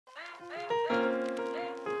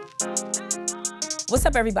What's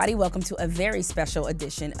up, everybody? Welcome to a very special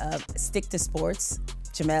edition of Stick to Sports.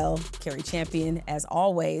 Jemele, Cari champion, as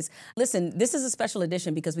always. Listen, this is a special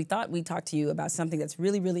edition because we thought we'd talk to you about something that's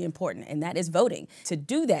really, really important, and that is voting. To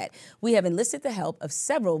do that, we have enlisted the help of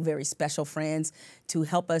several very special friends to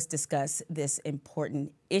help us discuss this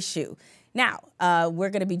important issue. Now, we're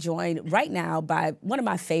going to be joined right now by one of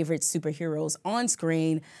my favorite superheroes on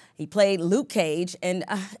screen. He played Luke Cage, and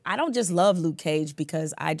I don't just love Luke Cage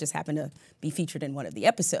because I just happen to be featured in one of the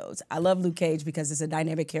episodes. I love Luke Cage because it's a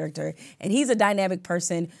dynamic character, and he's a dynamic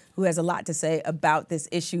person who has a lot to say about this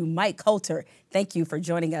issue. Mike Colter, thank you for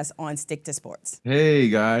joining us on Stick to Sports. Hey,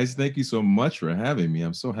 guys. Thank you so much for having me.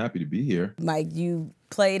 I'm so happy to be here. Mike, you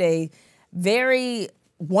played a very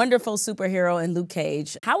wonderful superhero in Luke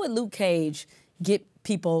Cage. How would Luke Cage get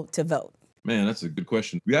people to vote? Man, that's a good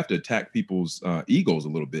question. We have to attack people's egos a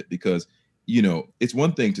little bit because, you know, it's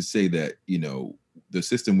one thing to say that, you know, the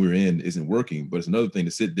system we're in isn't working, but it's another thing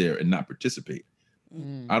to sit there and not participate.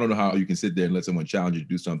 I don't know how you can sit there and let someone challenge you to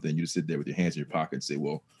do something. You just sit there with your hands in your pocket and say,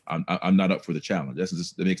 well, I'm not up for the challenge.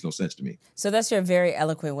 That makes no sense to me. So that's your very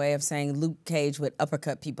eloquent way of saying Luke Cage would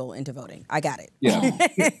uppercut people into voting. I got it. Yeah,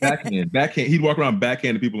 backhand. He'd walk around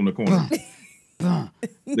backhanding people in the corner.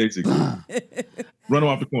 Basically. Run them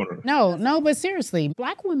off the corner. No, but seriously,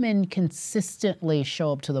 Black women consistently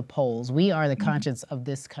show up to the polls. We are the conscience of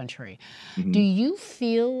this country. Do you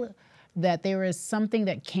feel that there is something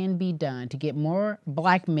that can be done to get more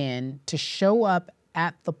Black men to show up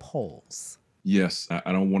at the polls? Yes,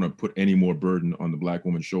 I don't want to put any more burden on the Black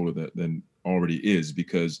woman's shoulder than already is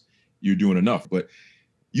because you're doing enough. But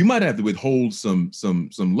you might have to withhold some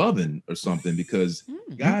loving or something because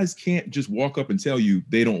guys can't just walk up and tell you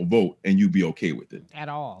they don't vote and you be okay with it. At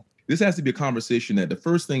all. This has to be a conversation that the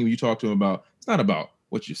first thing you talk to them about, it's not about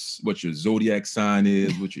what your zodiac sign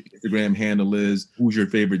is, what your Instagram handle is, who's your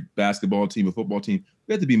favorite basketball team or football team.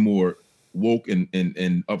 You have to be more woke and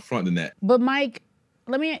upfront than that. But Mike,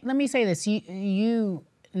 let me say this: you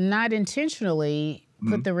not intentionally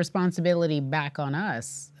put the responsibility back on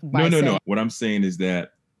us. No. What I'm saying is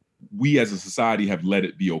that we as a society have let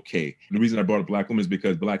it be okay. The reason I brought up Black women is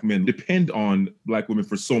because Black men depend on Black women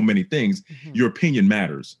for so many things. Your opinion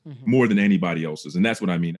matters more than anybody else's. And that's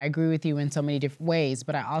what I mean. I agree with you in so many different ways,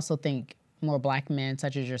 but I also think more Black men,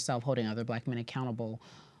 such as yourself, holding other Black men accountable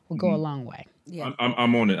will go a long way. Yeah.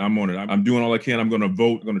 I'm on it. I'm doing all I can. I'm going to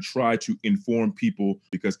vote. I'm going to try to inform people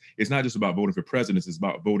because it's not just about voting for presidents. It's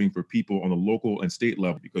about voting for people on the local and state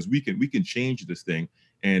level because we can change this thing.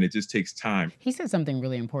 And it just takes time. He said something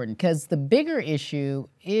really important because the bigger issue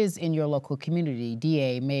is in your local community,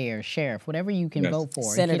 DA, mayor, sheriff, whatever you can vote for.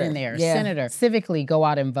 Senator. Get in there. Yeah. Senator. Civically go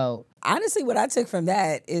out and vote. Honestly, what I took from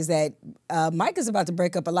that is that Mike is about to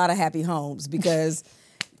break up a lot of happy homes because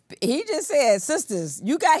he just said, sisters,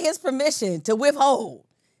 you got his permission to withhold.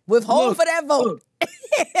 Withhold for that vote.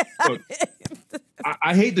 Look,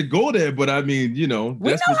 I hate to go there, but I mean, you know.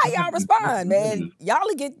 We know how y'all respond, man. Y'all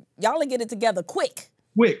get it together quick.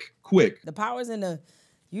 Quick. The power's in the,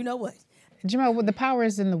 you know what? Jemele, the power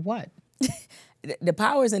is in the what? The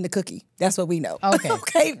power's in the cookie. That's what we know. Okay.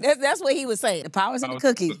 Okay, that's what he was saying. The power's in the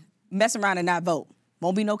cookie. Mess around and not vote.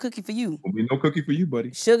 Won't be no cookie for you. Won't be no cookie for you,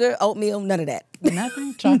 buddy. Sugar, oatmeal, none of that.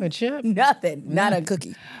 Nothing? Chocolate chip? Nothing. Not a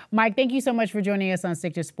cookie. Mike, thank you so much for joining us on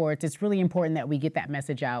Stick to Sports. It's really important that we get that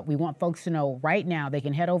message out. We want folks to know right now they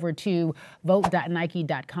can head over to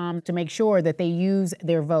vote.nike.com to make sure that they use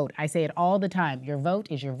their vote. I say it all the time. Your vote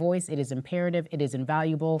is your voice. It is imperative. It is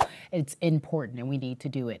invaluable. It's important, and we need to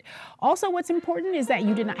do it. Also, what's important is that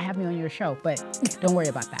you did not have me on your show, but don't worry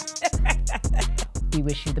about that. We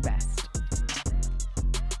wish you the best.